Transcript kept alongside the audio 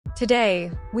Today,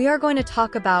 we are going to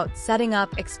talk about setting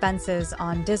up expenses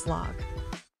on DizLog.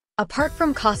 Apart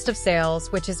from cost of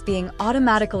sales, which is being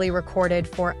automatically recorded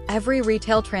for every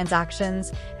retail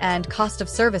transactions, and cost of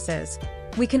services,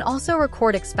 we can also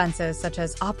record expenses such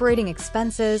as operating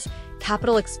expenses,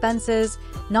 capital expenses,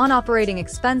 non-operating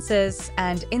expenses,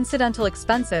 and incidental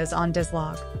expenses on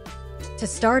DizLog. To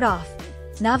start off,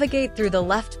 navigate through the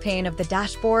left pane of the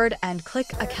dashboard and click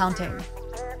Accounting.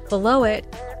 Below it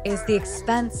is the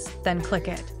expense, then click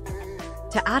it.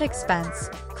 To add expense,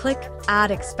 click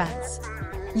Add Expense.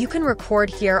 You can record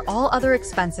here all other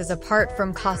expenses apart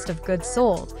from cost of goods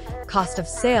sold, cost of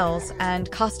sales, and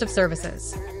cost of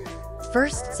services.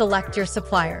 First, select your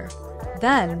supplier.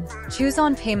 Then, choose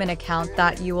on payment account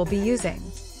that you will be using.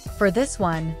 For this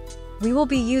one, we will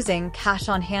be using cash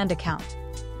on hand account.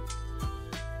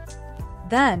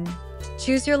 Then,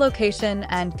 choose your location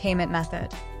and payment method.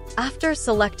 After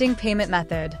selecting payment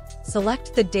method,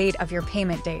 select the date of your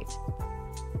payment date.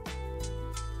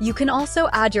 You can also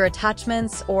add your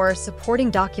attachments or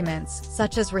supporting documents,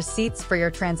 such as receipts for your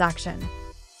transaction.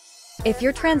 If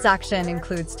your transaction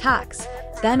includes tax,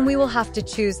 then we will have to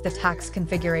choose the tax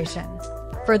configuration.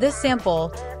 For this sample,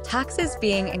 tax is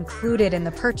being included in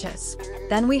the purchase,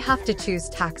 then we have to choose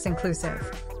tax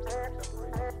inclusive.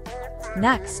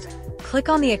 Next, click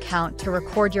on the account to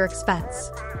record your expense.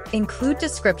 Include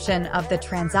description of the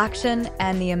transaction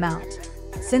and the amount.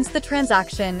 Since the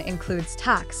transaction includes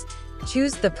tax,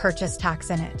 choose the purchase tax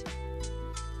in it.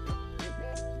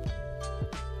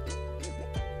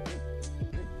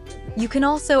 You can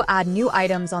also add new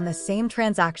items on the same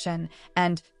transaction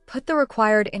and put the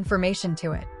required information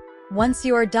to it. Once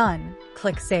you are done,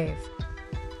 click Save.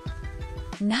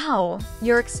 Now,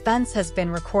 your expense has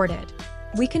been recorded.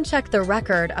 We can check the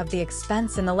record of the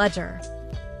expense in the ledger.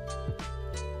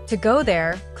 To go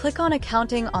there, click on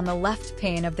Accounting on the left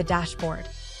pane of the dashboard.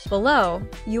 Below,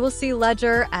 you will see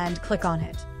Ledger and click on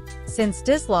it. Since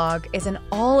DizLog is an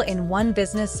all-in-one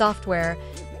business software,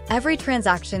 every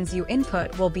transactions you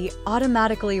input will be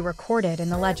automatically recorded in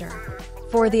the ledger.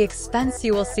 For the expense,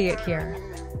 you will see it here.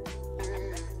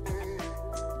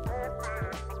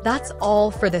 That's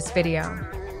all for this video.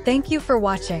 Thank you for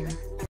watching.